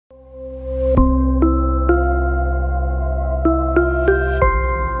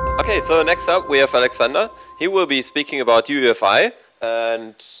Okay, so next up we have Alexander. He will be speaking about UEFI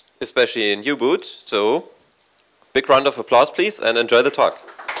and especially in U-boot. So big round of applause please and enjoy the talk.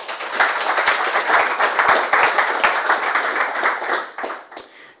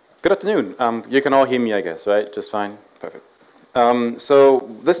 Good afternoon. You can all hear me, I guess, right? Just fine? Perfect. So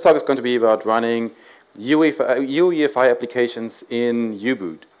this talk is going to be about running UEFI applications in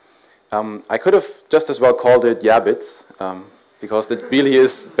U-boot. I could have just as well called it YABits, because it really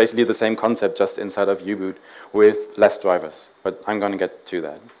is basically the same concept just inside of U-boot with less drivers. But I'm going to get to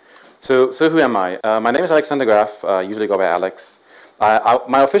that. So who am I? My name is Alexander Graf. I usually go by Alex.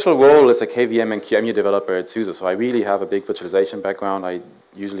 My official role is a KVM and QEMU developer at SUSE, so I really have a big virtualization background. I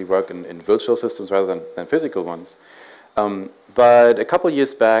usually work in virtual systems rather than physical ones. But a couple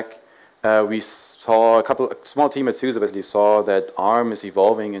years back, we saw a small team at SUSE basically saw that ARM is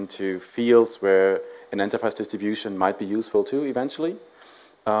evolving into fields where an enterprise distribution might be useful too eventually.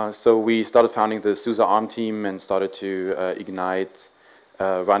 So we started founding the SUSE ARM team and started to ignite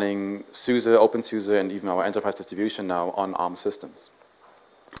running SUSE, OpenSUSE, and even our enterprise distribution now on ARM systems.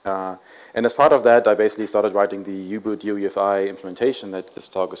 And as part of that, I basically started writing the U-boot UEFI implementation that this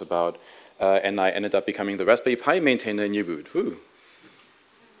talk is about, and I ended up becoming the Raspberry Pi maintainer in U-boot. Woo.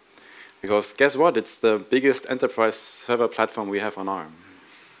 Because guess what? It's the biggest enterprise server platform we have on ARM.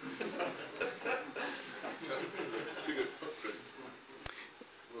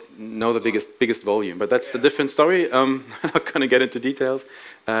 No, the biggest volume, but that's the different story. I'm not going to get into details.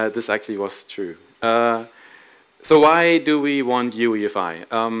 This actually was true. So why do we want UEFI?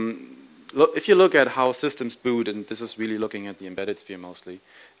 If you look at how systems boot, and this is really looking at the embedded sphere mostly,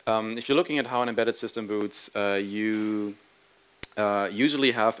 if you're looking at how an embedded system boots, you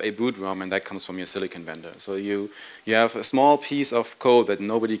usually have a boot ROM, and that comes from your silicon vendor. So you have a small piece of code that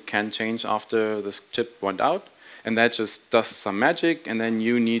nobody can change after the chip went out, and that just does some magic, and then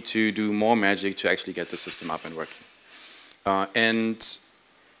you need to do more magic to actually get the system up and working. And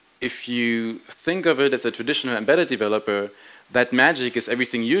if you think of it as a traditional embedded developer, that magic is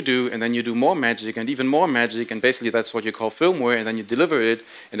everything you do, and then you do more magic and even more magic, and basically that's what you call firmware, and then you deliver it,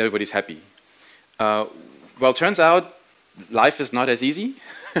 and everybody's happy. Well, turns out life is not as easy.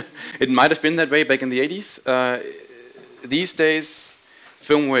 It might have been that way back in the 80s. These days,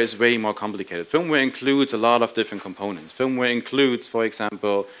 firmware is way more complicated. Firmware includes a lot of different components. Firmware includes, for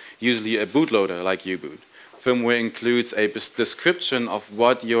example, usually a bootloader like U-boot. Firmware includes a description of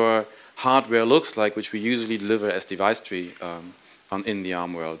what your hardware looks like, which we usually deliver as device tree in the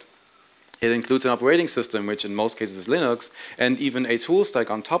ARM world. It includes an operating system, which in most cases is Linux, and even a tool stack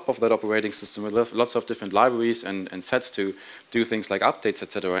on top of that operating system with lots of different libraries and sets to do things like updates,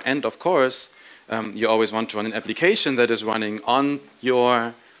 etc. And of course, you always want to run an application that is running on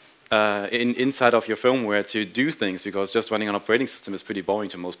your inside of your firmware to do things, because just running an operating system is pretty boring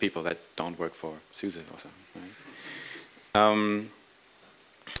to most people that don't work for SUSE or something. Right?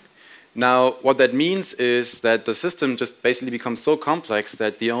 Now, what that means is that the system just basically becomes so complex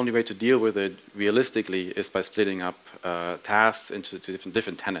that the only way to deal with it realistically is by splitting up tasks into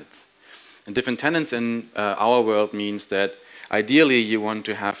different tenants. And different tenants in our world means that ideally you want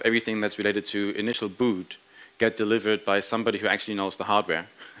to have everything that's related to initial boot get delivered by somebody who actually knows the hardware.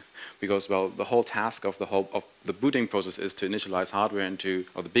 Because, well, the whole task of the booting process is to initialize hardware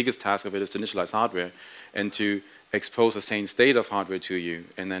or the biggest task of it is to initialize hardware and to expose a sane state of hardware to you,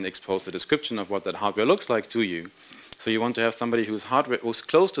 and then expose the description of what that hardware looks like to you. So you want to have somebody who's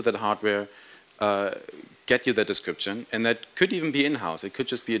close to that hardware get you that description, and that could even be in-house. It could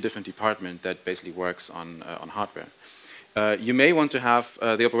just be a different department that basically works on hardware. You may want to have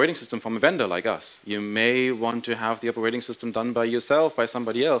the operating system from a vendor like us. You may want to have the operating system done by yourself, by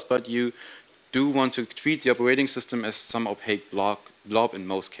somebody else, but you do want to treat the operating system as some opaque blob in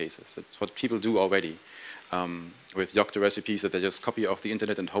most cases. It's what people do already with Yocto recipes that they just copy off the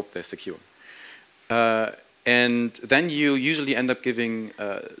internet and hope they're secure. And then you usually end up giving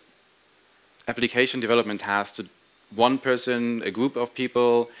application development tasks to one person, a group of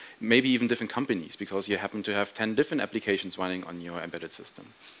people, maybe even different companies, because you happen to have 10 different applications running on your embedded system.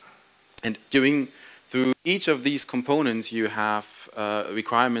 And through each of these components, you have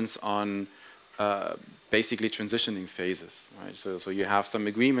requirements on basically transitioning phases. Right? So you have some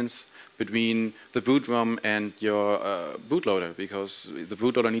agreements between the boot ROM and your bootloader, because the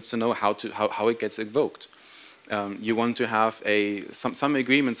bootloader needs to know how it gets invoked. You want to have some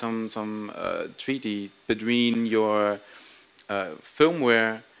agreement, some treaty between your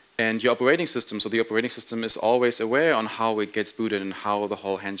firmware and your operating system, so the operating system is always aware on how it gets booted and how the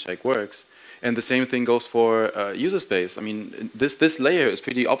whole handshake works. And the same thing goes for user space. I mean, this layer is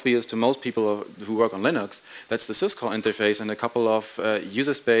pretty obvious to most people who work on Linux. That's the syscall interface and a couple of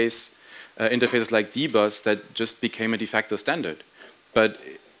user space interfaces like dbus that just became a de facto standard. But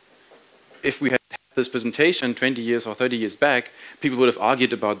if we had this presentation 20 years or 30 years back, people would have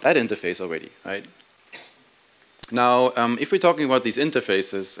argued about that interface already, right? Now, if we're talking about these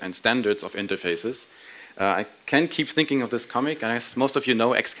interfaces and standards of interfaces, I can't keep thinking of this comic, and as most of you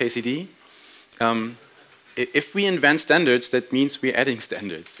know XKCD. If we invent standards, that means we're adding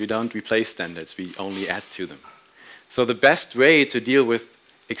standards. We don't replace standards, we only add to them. So the best way to deal with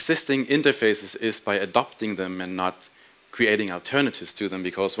existing interfaces is by adopting them and not creating alternatives to them,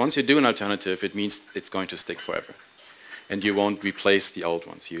 because once you do an alternative, it means it's going to stick forever. And you won't replace the old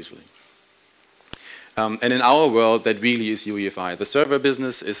ones, usually. And in our world, that really is UEFI. The server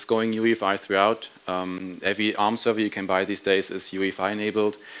business is going UEFI throughout. Every ARM server you can buy these days is UEFI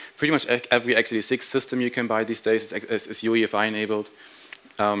enabled. Pretty much every x86 system you can buy these days is UEFI enabled.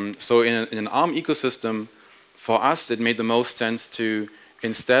 So in an ARM ecosystem, for us, it made the most sense to,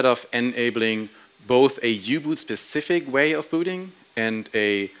 instead of enabling both a U-boot-specific way of booting and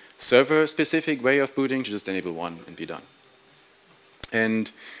a server-specific way of booting, to just enable one and be done.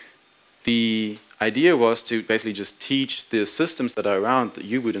 And the idea was to basically just teach the systems that are around, the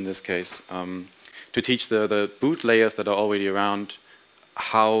U-boot in this case, to teach the boot layers that are already around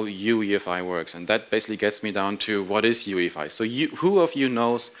how UEFI works. And that basically gets me down to what is UEFI. So who of you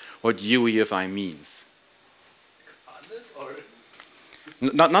knows what UEFI means?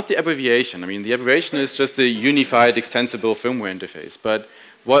 Not the abbreviation. I mean, the abbreviation is just a unified extensible firmware interface. But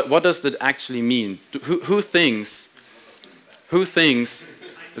what does that actually mean? Who thinks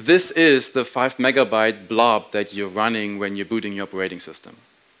this is the 5 megabyte blob that you're running when you're booting your operating system?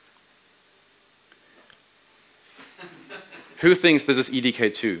 Who thinks this is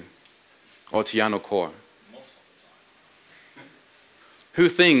EDK2 or Tiano Core? Who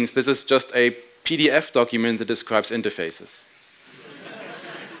thinks this is just a PDF document that describes interfaces?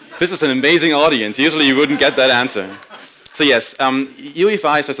 This is an amazing audience. Usually you wouldn't get that answer. So yes,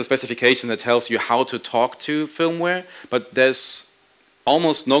 UEFI is just a specification that tells you how to talk to firmware, but there's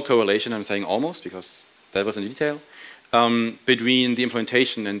almost no correlation, I'm saying almost because that was in detail, between the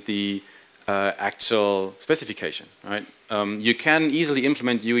implementation and the actual specification, right? You can easily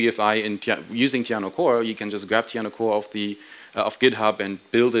implement UEFI using Tiano Core. You can just grab Tiano Core off GitHub and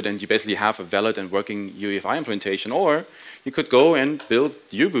build it, and you basically have a valid and working UEFI implementation. Or you could go and build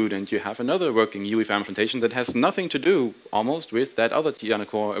U-boot, and you have another working UEFI implementation that has nothing to do almost with that other Tiano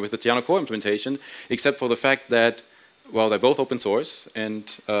Core, with the Tiano Core implementation, except for the fact that, well, they're both open source and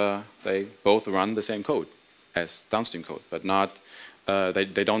they both run the same code as downstream code, but not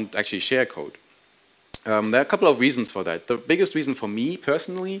they don't actually share code. There are a couple of reasons for that. The biggest reason for me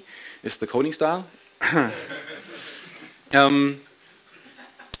personally is the coding style.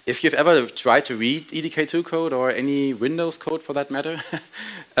 If you've ever tried to read EDK2 code or any Windows code for that matter,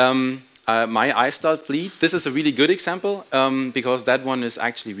 my eyes start bleed. This is a really good example because that one is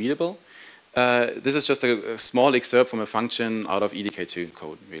actually readable. This is just a small excerpt from a function out of EDK2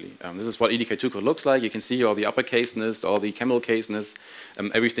 code, really. This is what EDK2 code looks like. You can see all the uppercaseness, all the camel caseness,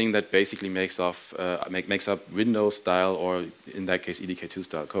 everything that basically makes up Windows style, or in that case, EDK2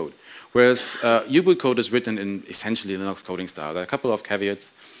 style code. Whereas U-boot code is written in essentially Linux coding style. There are a couple of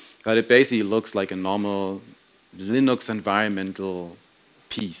caveats, but it basically looks like a normal Linux environmental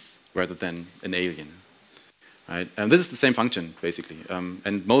piece rather than an alien. Right? And this is the same function, basically.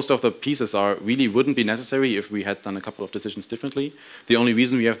 And most of the pieces really wouldn't be necessary if we had done a couple of decisions differently. The only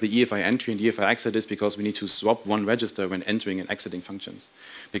reason we have the EFI entry and EFI exit is because we need to swap one register when entering and exiting functions,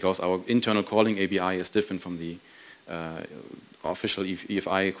 because our internal calling ABI is different from the official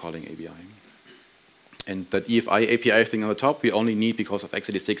EFI calling ABI. And that EFI API thing on the top we only need because of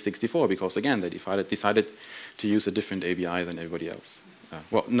x86 64, because again, they decided to use a different ABI than everybody else.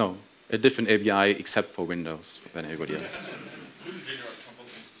 Well, no. A different API except for Windows than everybody else.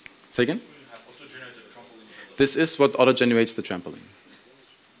 Say again? This is what auto-generates the trampoline.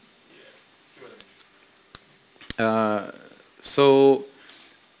 So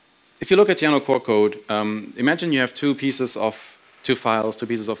if you look at Tiano Core code, imagine you have two pieces of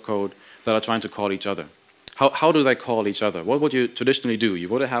code that are trying to call each other. How do they call each other? What would you traditionally do? You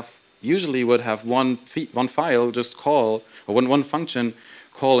usually would have one file just call, or one function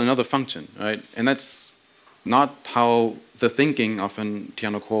call another function, right? And that's not how the thinking of a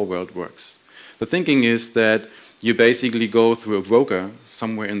Tiano Core world works. The thinking is that you basically go through a broker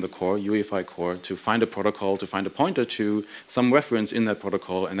somewhere in the core, UEFI core, to find a protocol, to find a pointer to some reference in that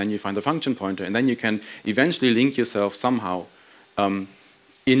protocol, and then you find the function pointer, and then you can eventually link yourself somehow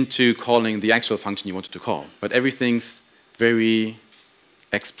into calling the actual function you wanted to call. But everything's very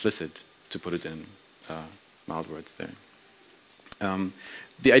explicit, to put it in mild words there.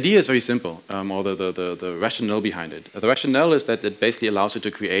 The idea is very simple, or the rationale behind it. The rationale is that it basically allows you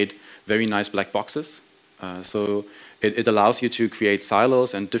to create very nice black boxes. So it allows you to create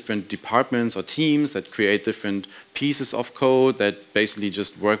silos and different departments or teams that create different pieces of code that basically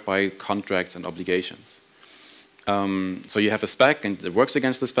just work by contracts and obligations. So you have a spec and it works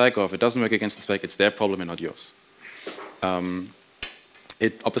against the spec, or if it doesn't work against the spec, it's their problem and not yours.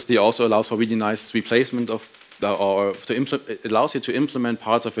 It obviously also allows for really nice replacement of, it allows you to implement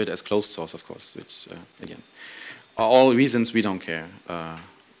parts of it as closed source, of course, which, again, are all reasons we don't care.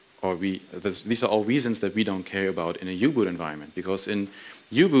 These are all reasons that we don't care about in a U-boot environment, because in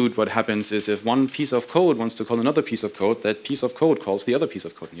U-boot what happens is if one piece of code wants to call another piece of code, that piece of code calls the other piece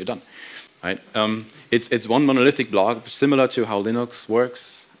of code and you're done. Right? It's one monolithic block, similar to how Linux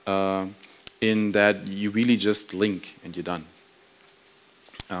works, in that you really just link and you're done.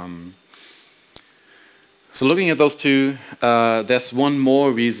 So looking at those two, there's one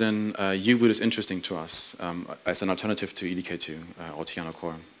more reason U-boot is interesting to us as an alternative to EDK2 or Tiano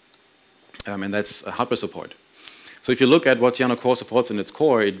Core, and that's hardware support. So if you look at what Tiano Core supports in its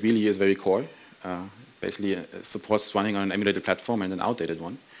core, it really is very core. Basically, it supports running on an emulated platform and an outdated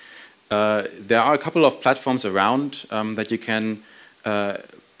one. There are a couple of platforms around that you can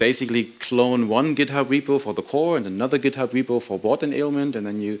basically clone one GitHub repo for the core and another GitHub repo for board enablement, and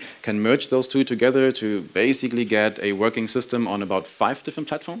then you can merge those two together to basically get a working system on about 5 different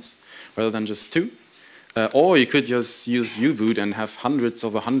platforms rather than just 2. Or you could just use U-boot and have hundreds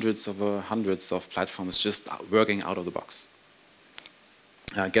over hundreds over hundreds of platforms just working out of the box.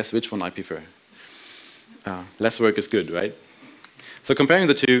 Guess which one I prefer? Less work is good, right? So comparing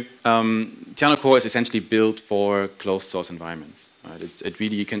the two, Tiano Core is essentially built for closed source environments. Right? It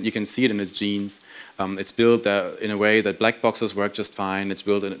really, you can see it in its genes. It's built in a way that black boxes work just fine. It's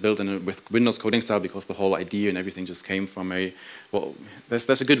built with Windows coding style because the whole idea and everything just came from a, well,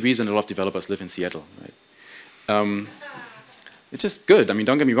 there's a good reason a lot of developers live in Seattle. Right? It's just good. I mean,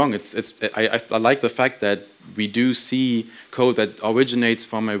 don't get me wrong. I like the fact that we do see code that originates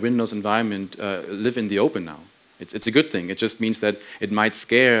from a Windows environment live in the open now. It's a good thing. It just means that it might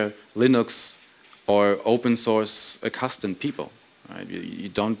scare Linux or open source accustomed people. Right? You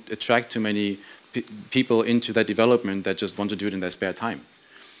don't attract too many people into that development that just want to do it in their spare time,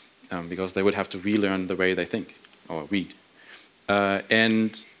 because they would have to relearn the way they think or read.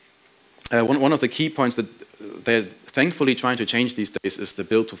 And one of the key points that they're thankfully trying to change these days is the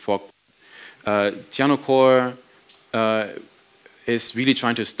build to fork. Tiano Core is really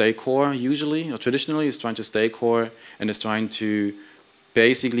trying to stay core usually, or traditionally is trying to stay core, and is trying to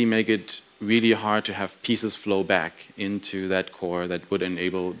basically make it really hard to have pieces flow back into that core that would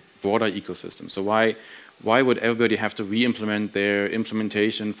enable broader ecosystems. So why would everybody have to re-implement their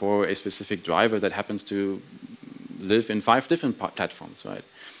implementation for a specific driver that happens to live in 5 different platforms, right?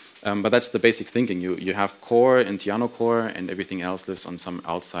 But that's the basic thinking. You have core and Tiano Core, and everything else lives on some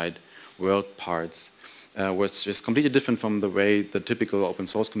outside world parts, which is completely different from the way the typical open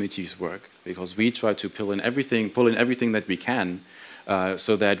source communities work, because we try to pull in everything that we can,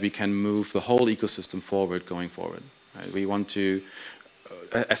 so that we can move the whole ecosystem forward going forward. Right? We want to,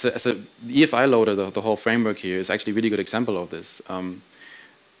 as a the EFI loader, the whole framework here is actually a really good example of this.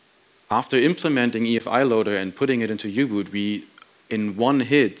 After implementing EFI loader and putting it into U-boot, we, in one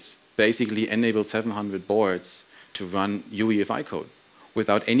hit, basically enabled 700 boards to run UEFI code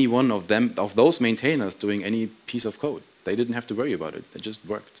without any one of those maintainers doing any piece of code. They didn't have to worry about it. It just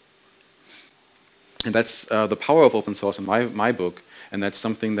worked. And that's the power of open source in my book, and that's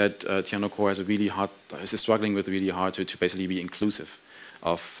something that Tiano Core is struggling with really hard to basically be inclusive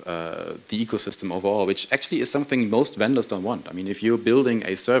of the ecosystem overall, which actually is something most vendors don't want. I mean, if you're building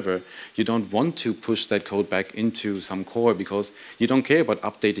a server, you don't want to push that code back into some core because you don't care about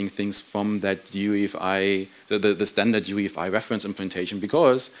updating things from that UEFI, the standard UEFI reference implementation,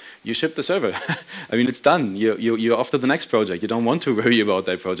 because you ship the server. I mean, it's done. You're off to the next project. You don't want to worry about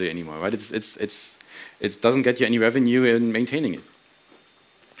that project anymore, right? It doesn't get you any revenue in maintaining it.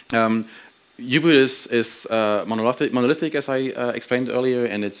 U-boot is monolithic, as I explained earlier,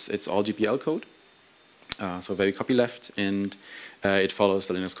 and it's all GPL code, so very copyleft, and it follows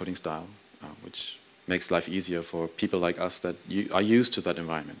the Linux coding style, which makes life easier for people like us that are used to that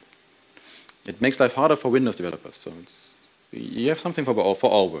environment. It makes life harder for Windows developers, so you have something for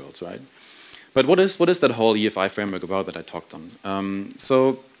all worlds, right? But what is that whole EFI framework about that I talked on?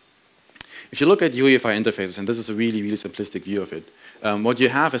 So if you look at UEFI interfaces, and this is a really, really simplistic view of it, what you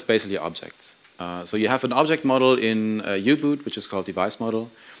have is basically objects. So you have an object model in U-boot, which is called device model.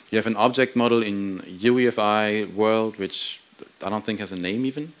 You have an object model in UEFI world, which I don't think has a name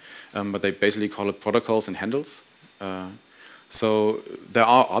even, but they basically call it protocols and handles. So there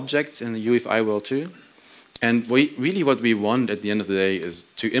are objects in the UEFI world too. And really what we want at the end of the day is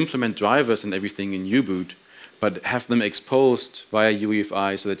to implement drivers and everything in U-boot, but have them exposed via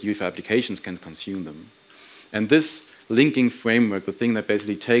UEFI so that UEFI applications can consume them. And this linking framework, the thing that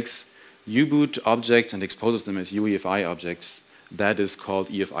basically takes U-boot objects and exposes them as UEFI objects, that is called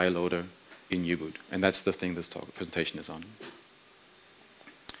EFI loader in U-boot. And that's the thing this presentation is on.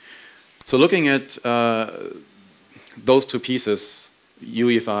 So looking at those two pieces,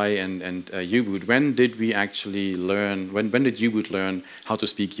 UEFI and U-boot, when did we actually learn, when did U-boot learn how to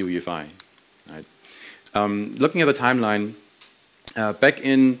speak UEFI? Right. Looking at the timeline, back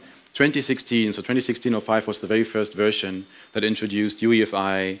in 2016, so 2016-05 was the very first version that introduced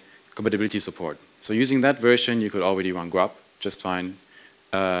UEFI compatibility support. So using that version, you could already run grub just fine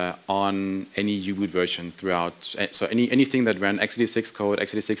on any U-boot version throughout. So anything that ran x86 code,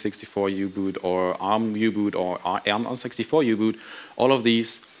 x86 64 U-boot, or ARM U-boot, or ARM 64 U-boot, all of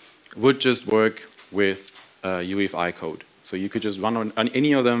these would just work with UEFI code. So you could just run on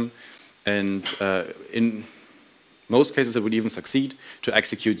any of them, and in most cases it would even succeed to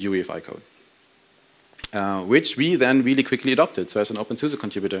execute UEFI code, which we then really quickly adopted. So as an OpenSUSE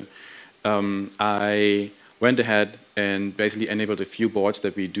contributor, I went ahead and basically enabled a few boards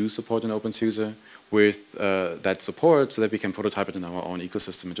that we do support in OpenSUSE with that support so that we can prototype it in our own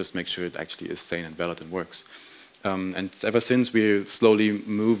ecosystem and just make sure it actually is sane and valid and works. And ever since, we're slowly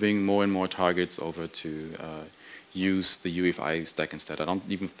moving more and more targets over to use the UEFI stack instead. I don't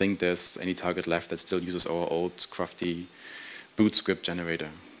even think there's any target left that still uses our old crafty boot script generator.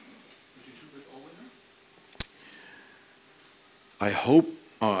 I hope,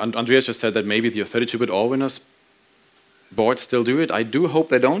 Andreas just said that maybe the 32-bit all-winners boards still do it. I do hope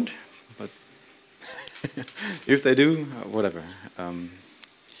they don't, but if they do, whatever.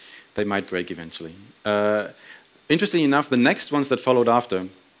 They might break eventually. Interestingly enough, the next ones that followed after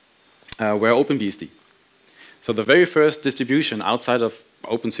were OpenBSD. So the very first distribution outside of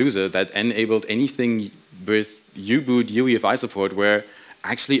OpenSUSE that enabled anything with U-boot UEFI support were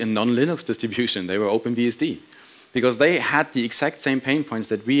actually a non-Linux distribution. They were OpenBSD. Because they had the exact same pain points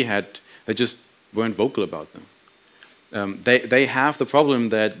that we had, they just weren't vocal about them. They have the problem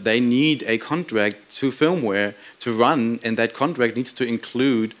that they need a contract to firmware to run, and that contract needs to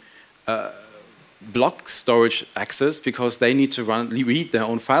include block storage access because they need to read their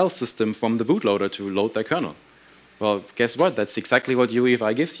own file system from the bootloader to load their kernel. Well, guess what? That's exactly what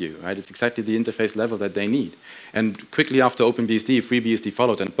UEFI gives you, right? It's exactly the interface level that they need. And quickly after OpenBSD, FreeBSD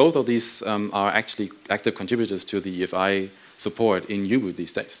followed, and both of these are actually active contributors to the EFI support in U-boot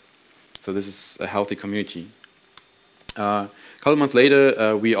these days. So this is a healthy community. A couple months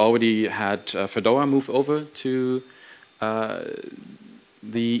later, we already had Fedora move over to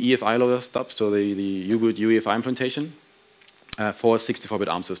the EFI loader stub, so the U-boot UEFI implementation for 64-bit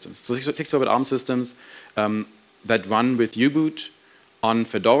ARM systems. So 64-bit ARM systems that run with U-boot on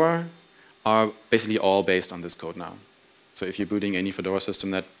Fedora are basically all based on this code now. So if you're booting any Fedora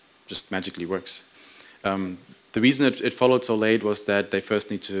system, that just magically works. The reason it followed so late was that they first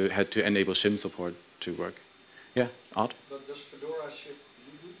had to enable shim support to work. Yeah, Art? But does Fedora ship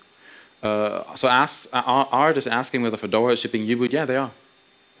U-boot? So Art is asking whether Fedora is shipping U-boot. Yeah, they are.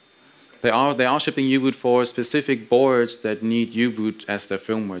 They are shipping U-boot for specific boards that need U-boot as their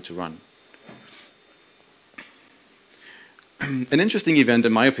firmware to run. An interesting event,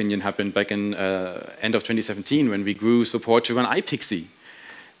 in my opinion, happened back in end of 2017 when we grew support to run iPXE.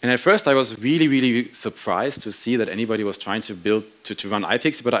 And at first, I was really, really surprised to see that anybody was trying to build to run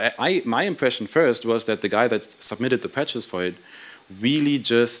iPXE. But my impression first was that the guy that submitted the patches for it really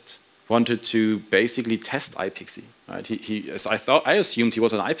just wanted to basically test iPXE. Right? I assumed he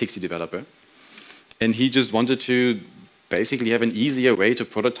was an iPXE developer, and he just wanted to basically have an easier way to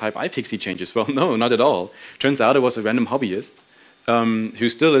prototype iPXE changes. Well, no, not at all. Turns out it was a random hobbyist who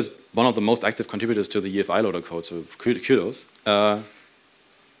still is one of the most active contributors to the EFI loader code, so kudos,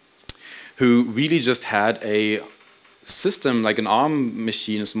 who really just had a system, like an ARM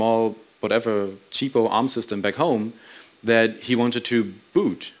machine, a small, whatever, cheapo ARM system back home that he wanted to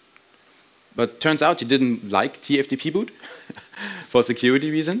boot. But turns out he didn't like TFTP boot for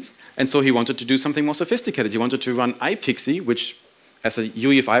security reasons. And so he wanted to do something more sophisticated. He wanted to run iPXE, which as a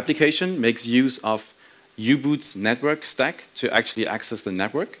UEFI application makes use of U-boot's network stack to actually access the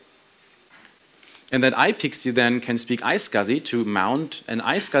network. And that iPXE then can speak iSCSI to mount an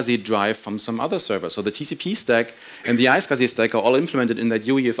iSCSI drive from some other server. So the TCP stack and the iSCSI stack are all implemented in that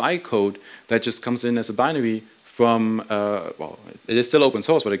UEFI code that just comes in as a binary from, well, it is still open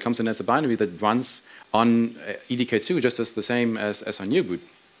source, but it comes in as a binary that runs on EDK2 just as the same as on U-boot.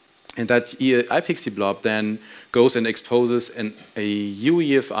 And that iPXE blob then goes and exposes a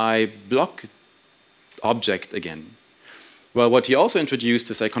UEFI block object again. Well, what he also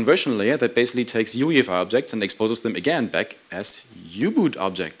introduced is a conversion layer that basically takes UEFI objects and exposes them again back as U-boot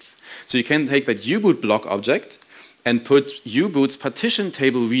objects. So you can take that U-boot block object and put U-boot's partition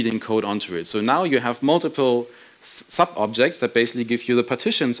table reading code onto it. So now you have multiple sub-objects that basically give you the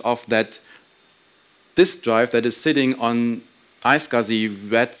partitions of that disk drive that is sitting on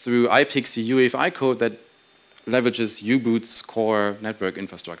iSCSI read through iPXE UEFI code that leverages U-boot's core network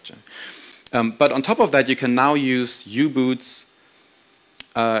infrastructure. But on top of that, you can now use U-boot's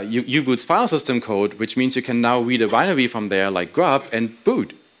file system code, which means you can now read a binary from there, like grub, and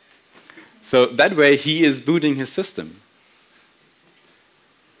boot. So that way, he is booting his system.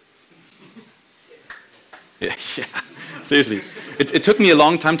 Yeah, seriously. It took me a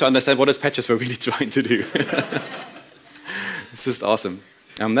long time to understand what his patches were really trying to do. It's just awesome.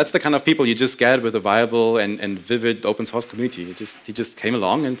 That's the kind of people you just get with a viable and vivid open source community. He just came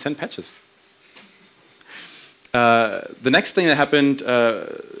along and sent patches. The next thing that happened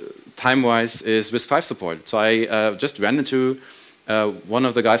time-wise is RISC-V support. So I just ran into one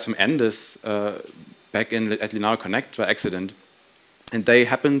of the guys from Endis back at Linaro Connect by accident, and they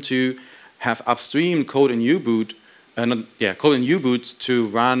happened to have upstream code in U-boot, code in U-boot to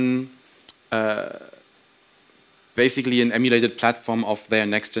run basically an emulated platform of their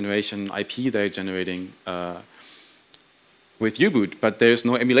next generation IP they're generating with U-boot, but there's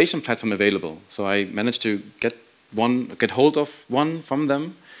no emulation platform available. So I managed to get hold of one from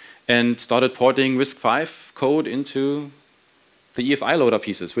them and started porting RISC-V code into the EFI loader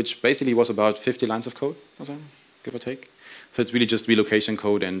pieces, which basically was about 50 lines of code, or so, give or take. So it's really just relocation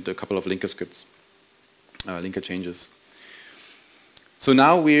code and a couple of linker scripts, linker changes. So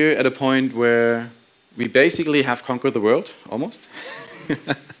now we're at a point where we basically have conquered the world, almost.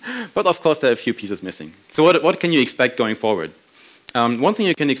 But of course, there are a few pieces missing. So what can you expect going forward? One thing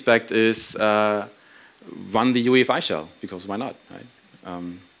you can expect is run the UEFI shell, because why not, right?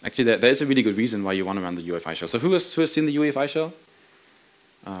 Actually, there is a really good reason why you want to run the UEFI shell. So who has seen the UEFI shell?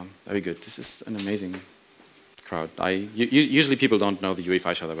 Very good. This is an amazing crowd. Usually people don't know the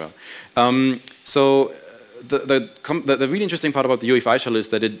UEFI shell that well. So the really interesting part about the UEFI shell is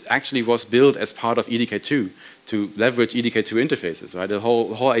that it actually was built as part of EDK2 to leverage EDK2 interfaces, right? The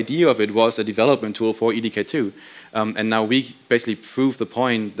whole idea of it was a development tool for EDK2. And now we basically prove the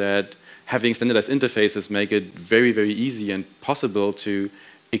point that having standardized interfaces make it very, very easy and possible to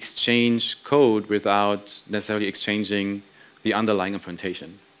exchange code without necessarily exchanging the underlying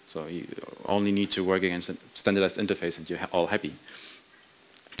implementation. So you only need to work against a standardized interface and you're all happy.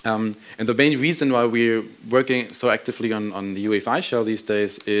 And the main reason why we're working so actively on the UEFI shell these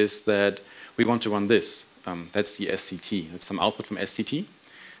days is that we want to run this. That's the SCT. That's some output from SCT.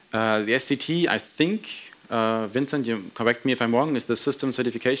 The SCT, I think, Vincent, you correct me if I'm wrong, is the system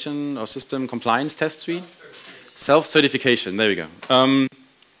certification or system compliance test suite? Self-certification, there we go.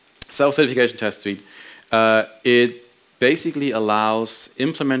 Self-certification test suite. It basically allows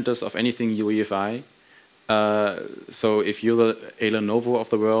implementers of anything UEFI. So if you're a Lenovo of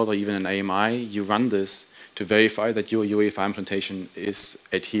the world or even an AMI, you run this to verify that your UEFI implementation is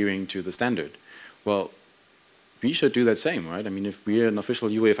adhering to the standard. Well, we should do that same, right? I mean, if we're an official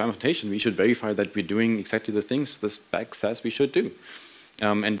UEFI implementation, we should verify that we're doing exactly the things the spec says we should do.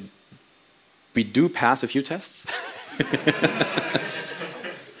 And we do pass a few tests.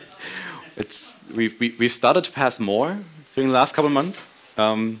 We've started to pass more during the last couple of months.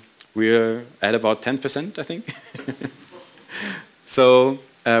 We're at about 10%, I think. So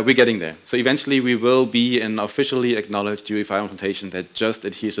we're getting there. So eventually we will be an officially acknowledged UEFI implementation that just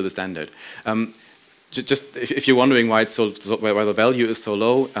adheres to the standard. Just if you're wondering why it's why the value is so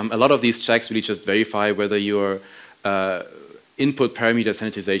low, a lot of these checks really just verify whether your input parameter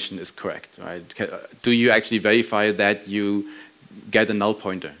sanitization is correct, right? Do you actually verify that you get a null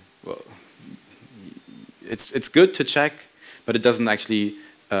pointer? Well, it's good to check, but it doesn't actually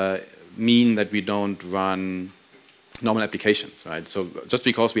mean that we don't run normal applications, right? So just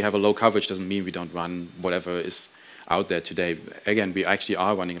because we have a low coverage doesn't mean we don't run whatever is out there today. Again, we actually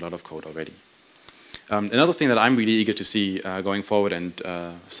are running a lot of code already. Another thing that I'm really eager to see going forward, and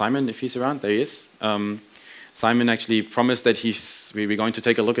Simon, if he's around, there he is. Simon actually promised that we're going to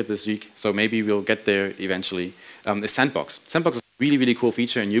take a look at this week, so maybe we'll get there eventually. Is Sandbox. Sandbox is a really, really cool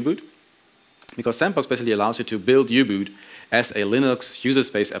feature in U-boot. Because Sandbox basically allows you to build U-boot as a Linux user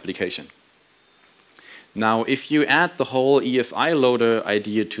space application. Now, if you add the whole EFI loader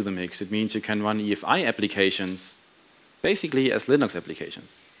idea to the mix, it means you can run EFI applications basically as Linux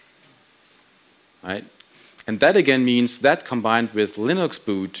applications, right? And that again means that combined with Linux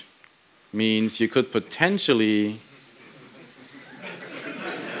boot means you could potentially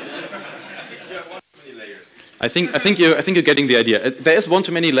I think you're getting the idea. There is one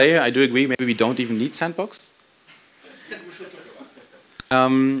too many layer. I do agree. Maybe we don't even need Sandbox.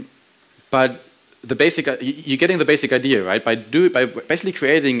 But the basic, you're getting the basic idea, right? By basically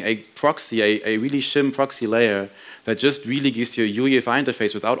creating a proxy, a really shim proxy layer that just really gives you a UEFI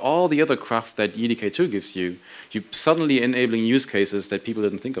interface without all the other cruft that EDK2 gives you, you're suddenly enabling use cases that people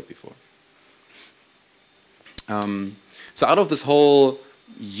didn't think of before. So out of this whole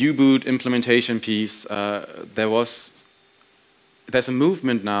U-boot implementation piece, there's a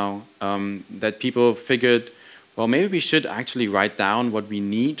movement now that people figured, well, maybe we should actually write down what we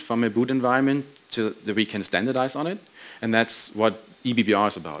need from a boot environment so that we can standardize on it, and that's what EBBR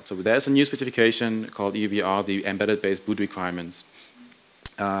is about. So there's a new specification called EBBR, the embedded-based boot requirements.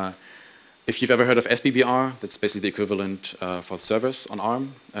 If you've ever heard of SBBR, that's basically the equivalent for servers on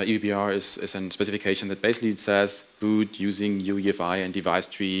ARM. EBBR is a specification that basically says boot using UEFI and device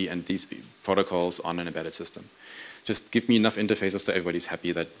tree and these protocols on an embedded system. Just give me enough interfaces so everybody's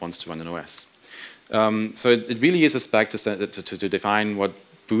happy that wants to run an OS. So it really is a spec to define what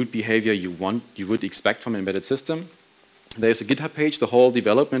boot behavior you would expect from an embedded system. There's a GitHub page. The whole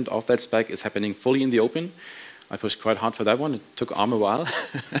development of that spec is happening fully in the open. I pushed quite hard for that one. It took ARM a while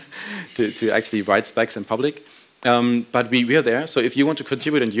to actually write specs in public. But we are there. So if you want to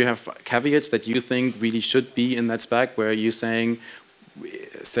contribute and you have caveats that you think really should be in that spec, where you're saying,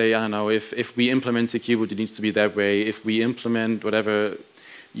 say, I don't know, if we implement secure boot, it needs to be that way. If we implement whatever,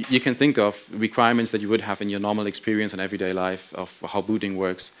 you can think of requirements that you would have in your normal experience and everyday life of how booting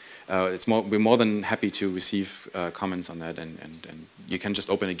works. We're more than happy to receive comments on that, and you can just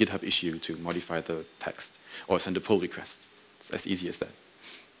open a GitHub issue to modify the text or send a pull request. It's as easy as that.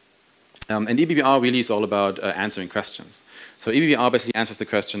 And EBBR really is all about answering questions. So EBBR basically answers the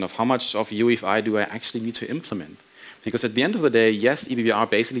question of how much of UEFI do I actually need to implement? Because at the end of the day, yes, EBBR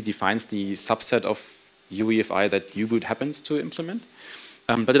basically defines the subset of UEFI that U-boot happens to implement,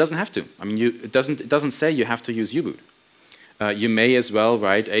 but it doesn't have to. I mean, it doesn't say you have to use U-boot. You may as well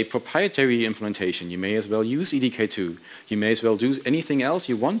write a proprietary implementation. You may as well use EDK2. You may as well do anything else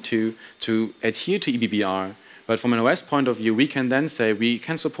you want to adhere to EBBR. But from an OS point of view, we can then say we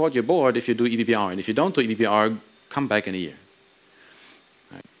can support your board if you do EBBR. And if you don't do EBBR, come back in a year.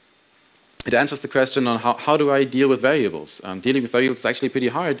 Right. It answers the question on how do I deal with variables. Dealing with variables is actually pretty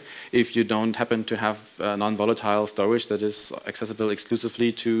hard if you don't happen to have non-volatile storage that is accessible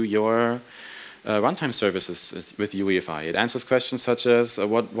exclusively to your runtime services with UEFI. It answers questions such as,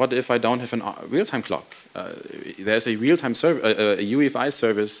 what if I don't have a real-time clock? There's a real-time a UEFI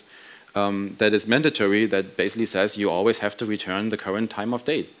service that is mandatory that basically says you always have to return the current time of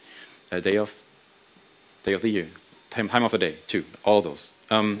day, day of the year, time of the day, too, all of those.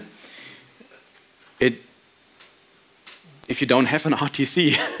 If you don't have an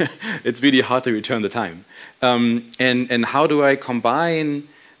RTC, it's really hard to return the time. And how do I combine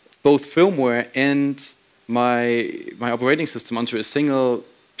both firmware and my operating system onto a single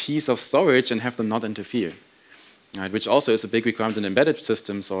piece of storage and have them not interfere, right? Which also is a big requirement in embedded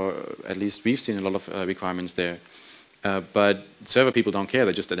systems, or at least we've seen a lot of requirements there. But server people don't care,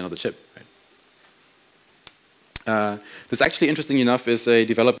 they just add another chip. Right? This actually, interestingly enough, is a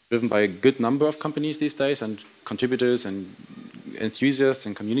development driven by a good number of companies these days, and contributors and enthusiasts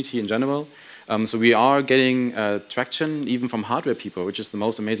and community in general. So we are getting traction even from hardware people, which is the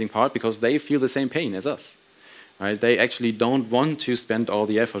most amazing part, because they feel the same pain as us. Right? They actually don't want to spend all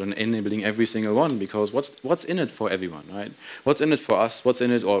the effort on enabling every single one, because what's in it for everyone, right? What's in it for us? What's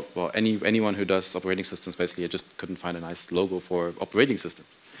in it, or anyone who does operating systems? Basically, I just couldn't find a nice logo for operating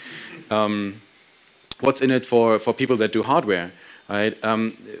systems. What's in it for people that do hardware? Right?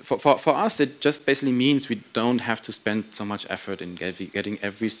 For us, it just basically means we don't have to spend so much effort in getting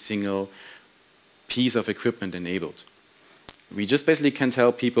every single piece of equipment enabled. We just basically can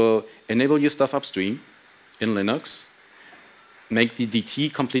tell people, enable your stuff upstream in Linux, make the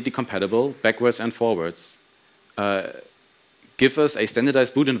DT completely compatible, backwards and forwards, give us a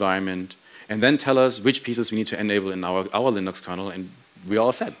standardized boot environment, and then tell us which pieces we need to enable in our Linux kernel, and we're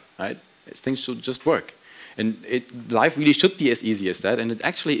all set, right? Things should just work. And life really should be as easy as that, and it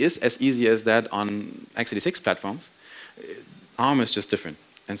actually is as easy as that on x86 platforms. ARM is just different.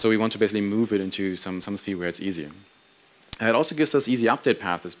 And so we want to basically move it into some sphere where it's easier. It also gives us easy update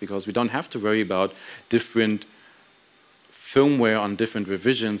paths because we don't have to worry about different firmware on different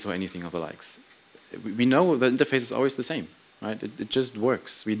revisions or anything of the likes. We know the interface is always the same, right? It just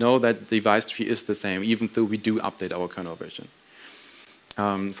works. We know that the device tree is the same, even though we do update our kernel version.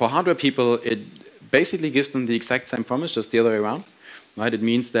 For hardware people, it basically gives them the exact same promise, just the other way around, right? It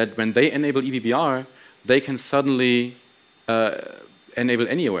means that when they enable EBBR, they can suddenly enable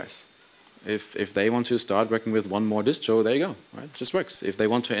any OS. If they want to start working with one more distro, there you go, right? It just works. If they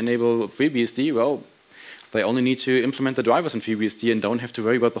want to enable FreeBSD, well, they only need to implement the drivers in FreeBSD and don't have to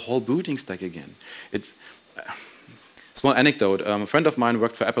worry about the whole booting stack again. It's small anecdote. A friend of mine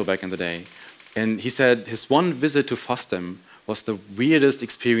worked for Apple back in the day, and he said his one visit to FOSDEM was the weirdest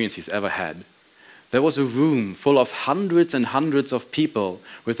experience he's ever had. There was a room full of hundreds and hundreds of people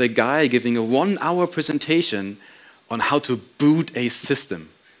with a guy giving a 1-hour presentation on how to boot a system.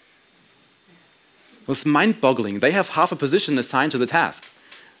 It was mind-boggling. They have half a position assigned to the task.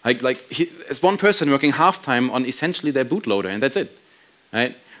 It's one person working half-time on essentially their bootloader, and that's it.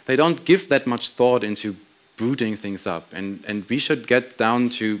 Right? They don't give that much thought into booting things up, and we should get down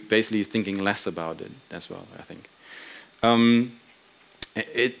to basically thinking less about it as well, I think.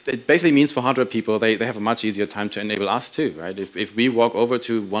 It basically means for hardware people, they have a much easier time to enable us too, right? If we walk over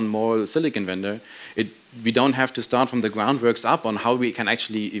to one more silicon vendor, we don't have to start from the groundworks up on how we can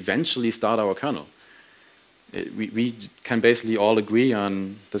actually eventually start our kernel. We can basically all agree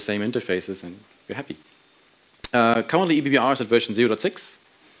on the same interfaces, and we're happy. Currently, EBBR is at version 0.6.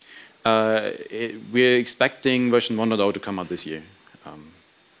 We're expecting version 1.0 to come out this year,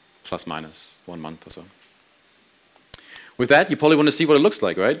 plus minus 1 month or so. With that, you probably want to see what it looks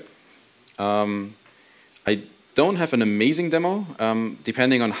like, right? I don't have an amazing demo,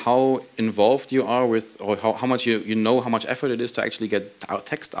 depending on how involved you are with, or how much you know how much effort it is to actually get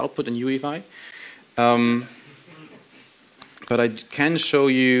text output in UEFI. But I can show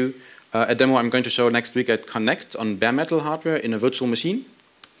you a demo I'm going to show next week at Connect on bare metal hardware in a virtual machine.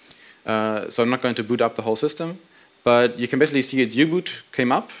 So I'm not going to boot up the whole system, but you can basically see its U-boot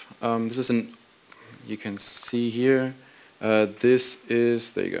came up. This is you can see here, this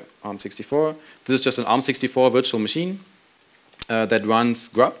is, there you go, ARM64. This is just an ARM64 virtual machine that runs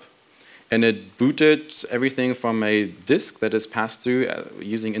grub, and it booted everything from a disk that is passed through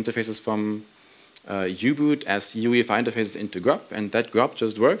using interfaces from U-boot as UEFI interfaces into grub, and that grub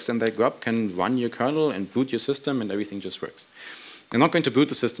just works, and that grub can run your kernel and boot your system, and everything just works. I'm not going to boot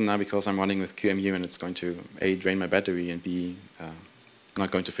the system now because I'm running with QEMU, and it's going to A, drain my battery, and B, not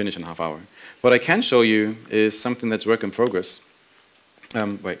going to finish in a half hour. What I can show you is something that's work in progress.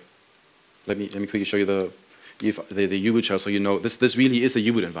 Wait, let me quickly show you the U-boot shell so you know this really is a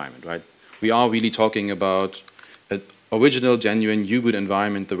U-boot environment, right? We are really talking about an original, genuine U-boot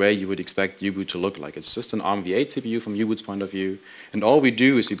environment the way you would expect U-boot to look like. It's just an ARM v8 CPU from U-boot's point of view, and all we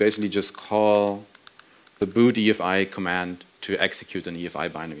do is we basically just call the boot EFI command to execute an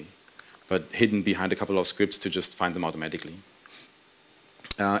EFI binary, but hidden behind a couple of scripts to just find them automatically.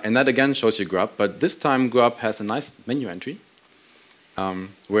 And that again shows you grub, but this time grub has a nice menu entry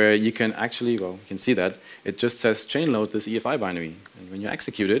where you can actually, well, you can see that it just says chain load this EFI binary, and when you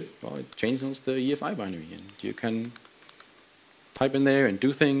execute it, well, it chain loads the EFI binary, and you can type in there and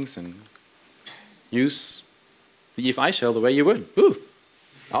do things and use the EFI shell the way you would. Ooh,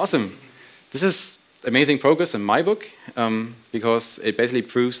 awesome! This is amazing progress in my book because it basically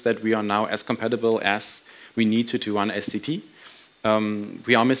proves that we are now as compatible as we need to run SCT.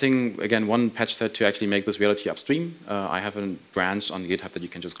 We are missing, again, one patch set to actually make this reality upstream. I have a branch on GitHub that you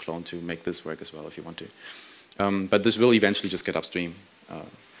can just clone to make this work as well if you want to. But this will eventually just get upstream.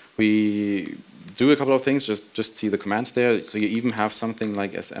 We do a couple of things, just see the commands there. So you even have something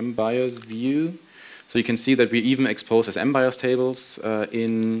like SM BIOS view. So you can see that we even expose SM BIOS tables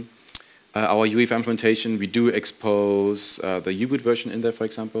in our UEFI implementation. We do expose the U-boot version in there, for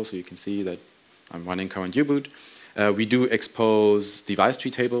example. So you can see that I'm running current U-boot. We do expose device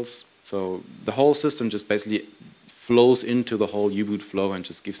tree tables. So the whole system just basically flows into the whole U-boot flow and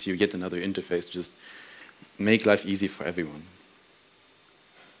just gives you yet another interface to just make life easy for everyone.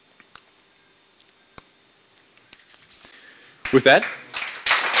 With that,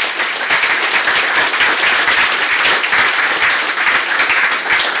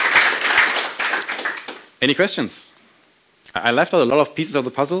 any questions? I left out a lot of pieces of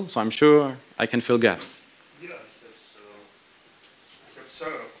the puzzle, so I'm sure I can fill gaps. Yeah, I have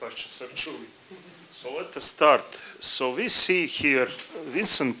several questions actually. So let us start. So we see here,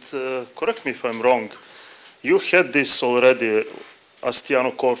 Vincent, correct me if I'm wrong, you had this already,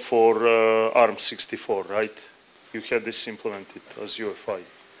 Astiano core for ARM64, right? You had this implemented as UEFI,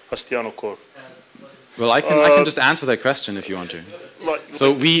 Astiano core. Well, I can just answer that question if you want to.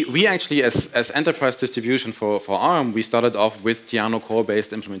 So we actually, as enterprise distribution for ARM, we started off with Tiano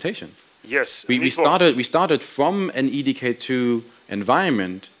core-based implementations. Yes. We started from an EDK2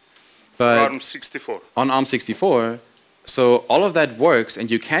 environment, but ARM64. On ARM64. So all of that works,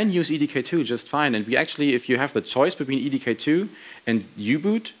 and you can use EDK2 just fine. And we actually, if you have the choice between EDK2 and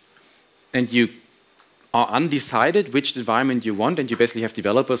U-boot, and you are undecided which environment you want, and you basically have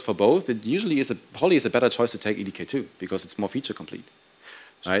developers for both, it usually probably is a better choice to take EDK2 because it's more feature complete.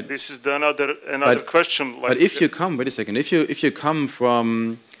 So right? this is another question. But if you come, wait a second, if you come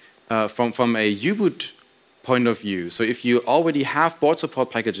from a U-boot point of view, so if you already have board support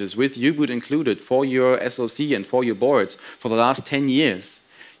packages with U-boot included for your SoC and for your boards for the last 10 years,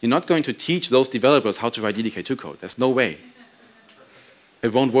 you're not going to teach those developers how to write EDK2 code. There's no way.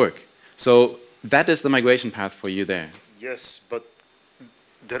 It won't work. So that is the migration path for you there. Yes, but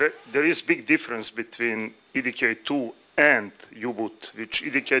there is big difference between EDK2 and U-boot, which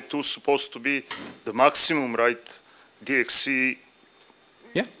EDK2 is supposed to be the maximum, right? DXC,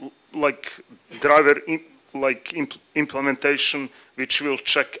 yeah, like driver, implementation, which will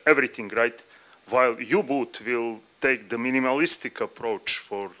check everything, right? While U-boot will take the minimalistic approach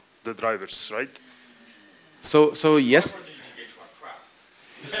for the drivers, right? So yes.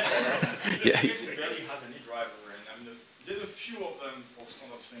 Yeah. It barely has any driver, and I mean, there's a few of them for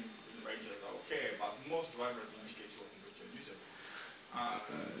standard things in the range that are okay, but most drivers indicate you can use it.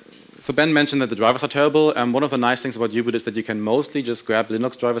 So Ben mentioned that the drivers are terrible. One of the nice things about U-boot is that you can mostly just grab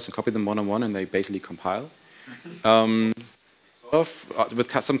Linux drivers and copy them one-on-one, and they basically compile.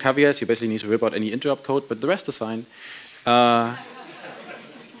 With some caveats, you basically need to rip out any interrupt code, but the rest is fine. I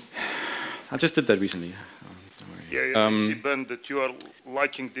just did that recently. Yeah, I see, Ben, that you are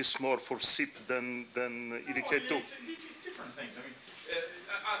liking this more for SIP than EDK2. Well, it's different things. I mean,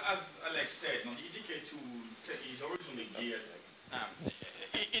 as Alex said, EDK2 is originally geared.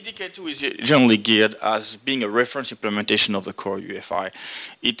 EDK2 is generally geared as being a reference implementation of the core UEFI.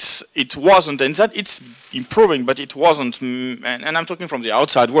 It wasn't, and that it's improving, but it wasn't. And I'm talking from the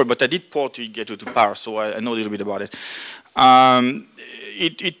outside world, but I did port EDK2 to power, so I know a little bit about it.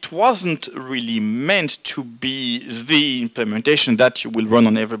 It wasn't really meant to be the implementation that you will run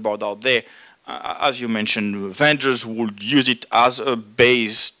on every board out there. As you mentioned, vendors would use it as a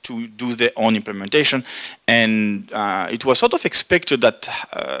base to do their own implementation, and it was sort of expected that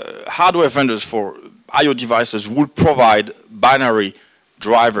hardware vendors for I/O devices would provide binary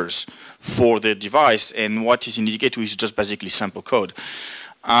drivers for their device, and what is in EDK2 is just basically sample code.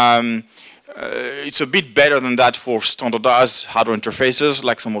 It's a bit better than that for standardized hardware interfaces,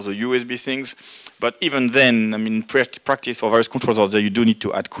 like some of the USB things. But even then, I mean, in practice for various controls out there, you do need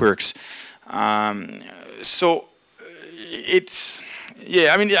to add quirks. So it's,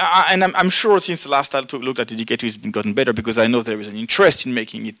 yeah, I mean, and I'm sure since the last time I looked at EDK2, it's been gotten better because I know there is an interest in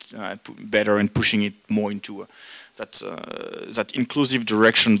making it better and pushing it more into that inclusive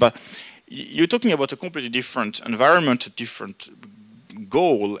direction. But you're talking about a completely different environment, a different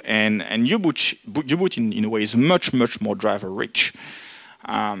goal, and U-boot in a way is much more driver rich.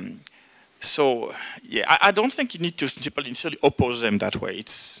 So yeah, I don't think you need to necessarily oppose them that way.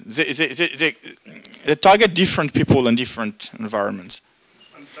 It's they target different people and different environments.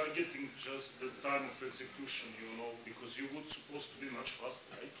 I'm targeting just the time of execution, because U-boot is supposed to be much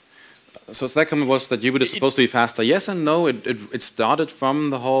faster, right? So that comment was that U-boot is supposed to be faster. Yes and no. It started from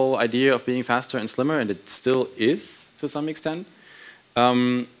the whole idea of being faster and slimmer, and it still is to some extent.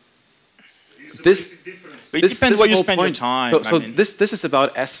 It depends where you spend your time. So this is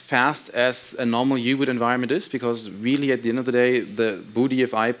about as fast as a normal U-boot environment is, because really at the end of the day, the boot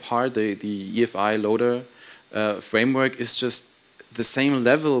EFI part, the EFI loader framework is just the same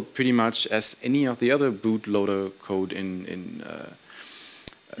level pretty much as any of the other bootloader code in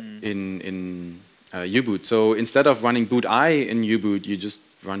U-boot. So instead of running boot I in U-boot, you just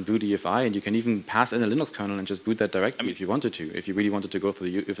run boot EFI, and you can even pass in a Linux kernel and just boot that directly if you wanted to, if you really wanted to go through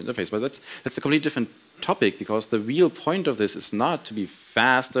the UEFI interface. But that's a completely different topic, because the real point of this is not to be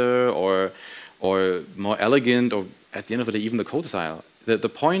faster or more elegant, or at the end of the day, even the code style. The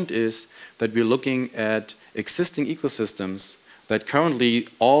point is that we're looking at existing ecosystems that currently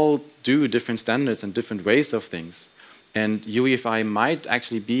all do different standards and different ways of things. And UEFI might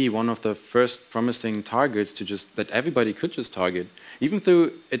actually be one of the first promising targets that everybody could just target, even though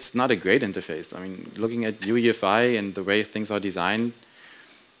it's not a great interface. I mean, looking at UEFI and the way things are designed,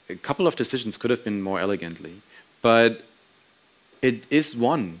 a couple of decisions could have been more elegantly. But it is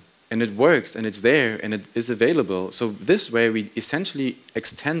one, and it works, and it's there, and it is available. So this way, we essentially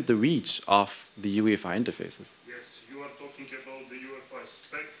extend the reach of the UEFI interfaces. Yes, you are talking about the UEFI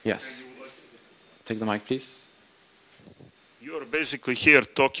spec. Yes. And you would like take the mic, please. You are basically here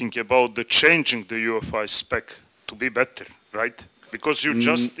talking about the changing the UEFI spec to be better, right? Because you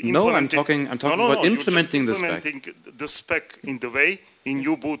just No, I'm talking about implementing the spec. Implementing the spec in the way in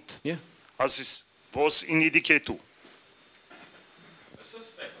U-boot as it was in EDK2.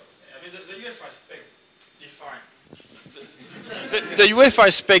 The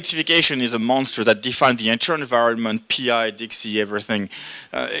UEFI specification is a monster that defines the entire environment, PI, Dixie, everything.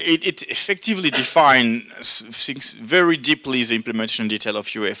 It effectively defines things very deeply, the implementation detail of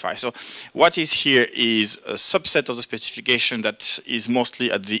UEFI. So what is here is a subset of the specification that is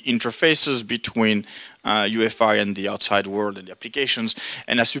mostly at the interfaces between UEFI and the outside world and the applications.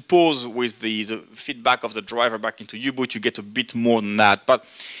 And I suppose with the feedback of the driver back into U-boot, you get a bit more than that. But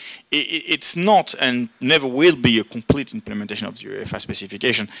it's not and never will be a complete implementation of the UEFI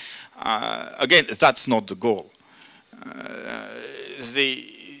specification. Again, that's not the goal.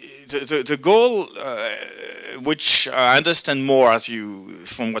 The goal, which I understand more as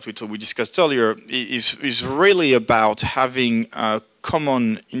from what we discussed earlier, is really about having a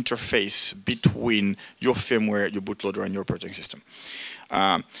common interface between your firmware, your bootloader, and your operating system.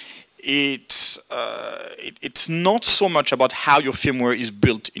 It's not so much about how your firmware is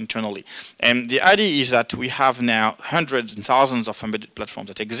built internally. And the idea is that we have now hundreds and thousands of embedded platforms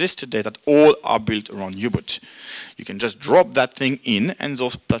that exist today that all are built around U-boot. You can just drop that thing in, and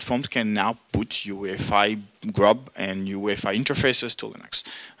those platforms can now put UEFI grub and UEFI interfaces to Linux.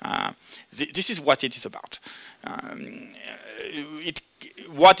 This is what it is about.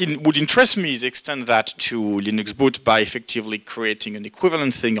 What would interest me is extend that to Linux boot by effectively creating an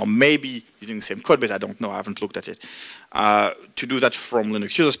equivalent thing, or maybe using the same code base, I don't know, I haven't looked at it, to do that from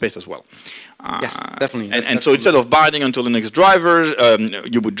Linux user space as well. Yes, definitely. And so instead of binding onto Linux drivers,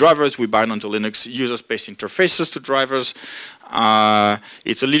 U-boot drivers, we bind onto Linux user space interfaces to drivers.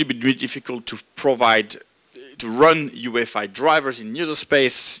 It's a little bit difficult to run UEFI drivers in user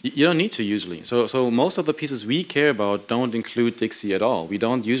space. You don't need to usually. So most of the pieces we care about don't include Dixie at all. We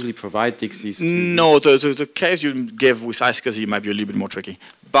don't usually provide Dixies. No, the case you gave with iSCSI might be a little bit more tricky.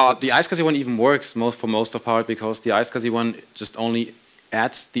 But the iSCSI one even works for most of part, because the iSCSI one just only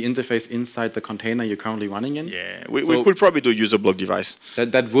adds the interface inside the container you're currently running in. Yeah, we could probably do user block device.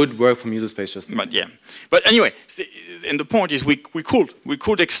 That would work from user space just. But yeah, but anyway, and the point is we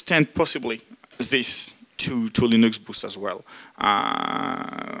could extend possibly this to Linux boost as well.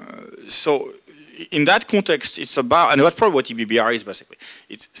 So in that context, it's about, and that's probably what EBBR is basically.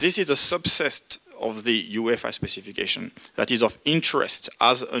 This is a subset of the UEFI specification that is of interest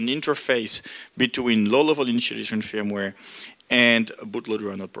as an interface between low-level initialization firmware and a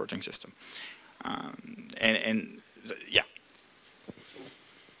bootloader and operating system. Yeah.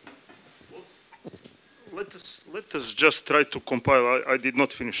 Let us just try to compile. I did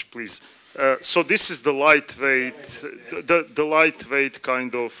not finish, please. So this is the lightweight, the lightweight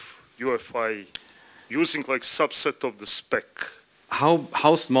kind of UEFI, using like subset of the spec.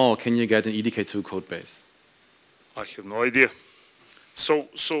 How small can you get an EDK2 code base? I have no idea. So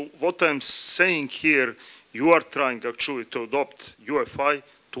what I'm saying here, you are trying actually to adopt UEFI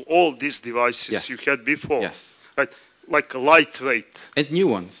to all these devices you had before. Yes. Right? Like a lightweight. And new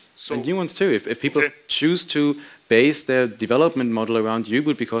ones. And new ones too. If people choose to base their development model around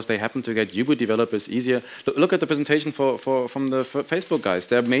U-boot because they happen to get U-boot developers easier. Look at the presentation from the Facebook guys.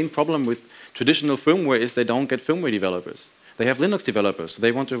 Their main problem with traditional firmware is they don't get firmware developers. They have Linux developers. So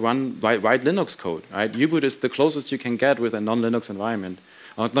they want to write Linux code. Right? U-boot is the closest you can get with a non-Linux environment.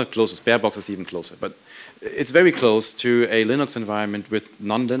 Not closest, Barebox is even closer. But it's very close to a Linux environment with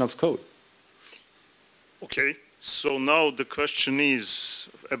non-Linux code. Okay. So now the question is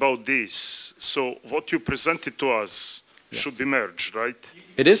about this. So what you presented to us should be merged, right?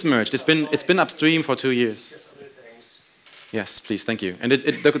 It is merged. It's been upstream for 2 years. Yes, please, thank you. And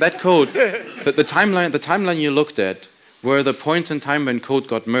that code, the timeline you looked at were the points in time when code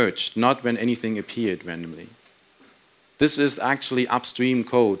got merged, not when anything appeared randomly. This is actually upstream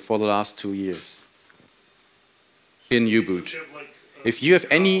code for the last 2 years in U-boot. If you have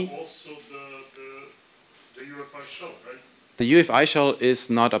any... The UEFI shell is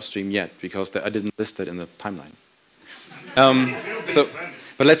not upstream yet because I didn't list it in the timeline.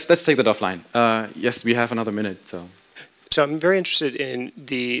 But let's take that offline. Yes, we have another minute. So I'm very interested in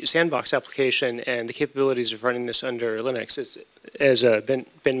the sandbox application and the capabilities of running this under Linux. As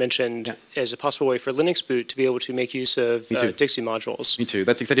Ben mentioned, as a possible way for Linux boot to be able to make use of Dixie modules. Me too.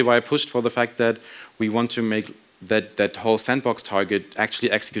 That's exactly why I pushed for the fact that we want to make that whole sandbox target actually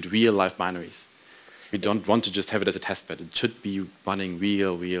execute real life binaries. We don't want to just have it as a test bed. It should be running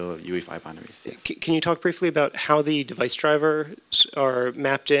real UEFI binaries. Yes. Can you talk briefly about how the device drivers are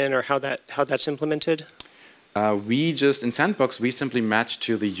mapped in, or how that's implemented? We just, in Sandbox, we simply match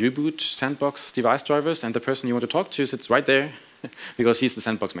to the U-boot Sandbox device drivers, and the person you want to talk to sits right there because he's the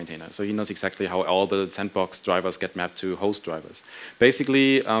Sandbox maintainer. So he knows exactly how all the Sandbox drivers get mapped to host drivers.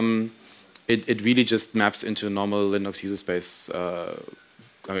 Basically, it really just maps into normal Linux user space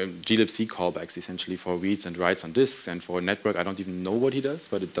glibc callbacks, essentially, for reads and writes on disks, and for network. I don't even know what he does,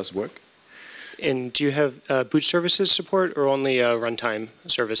 but it does work. And do you have boot services support, or only runtime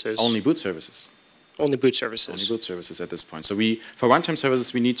services? Only boot services. Only boot services. Only boot services at this point. So for runtime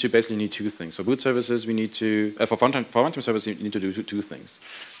services, we basically need two things. For boot services, we need to, for runtime services, we need to do two things.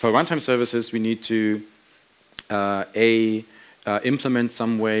 For runtime services, we need to, implement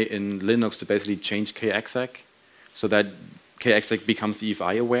some way in Linux to basically change kexec, so that kexec becomes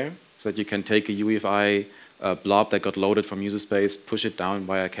UEFI aware, so that you can take a UEFI blob that got loaded from user space, push it down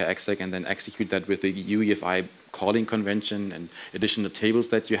via kexec, and then execute that with the UEFI calling convention and additional tables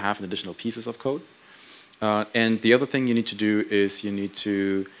that you have and additional pieces of code. And the other thing you need to do is you need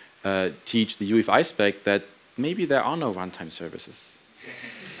to teach the UEFI spec that maybe there are no runtime services.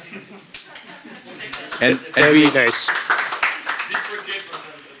 and Very nice.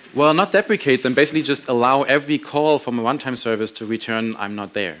 Well, not deprecate them, basically just allow every call from a runtime service to return, I'm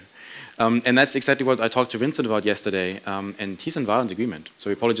not there. And that's exactly what I talked to Vincent about yesterday, and he's in violent agreement. So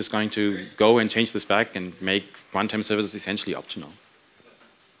we're probably just going to go and change the spec and make runtime services essentially optional.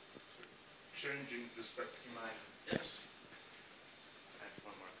 Changing the spec. Yes.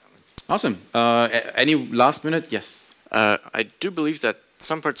 Awesome. Any last minute? Yes. I do believe that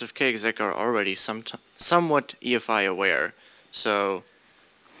some parts of kexec are already somewhat EFI aware. So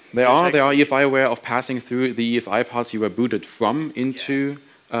they are EFI aware of passing through the EFI parts you were booted from into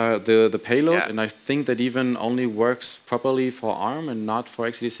the payload, and I think that even only works properly for ARM and not for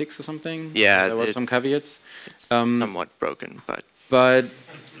x86 or something. Yeah, there were some caveats. It's somewhat broken, but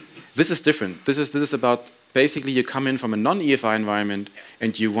this is different. This is about basically you come in from a non-EFI environment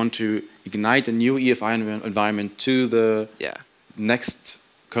and you want to ignite a new EFI environment to the next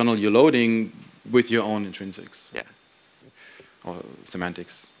kernel you're loading with your own intrinsics or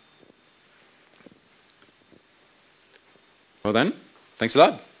semantics. Well then, thanks a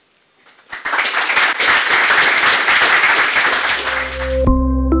lot.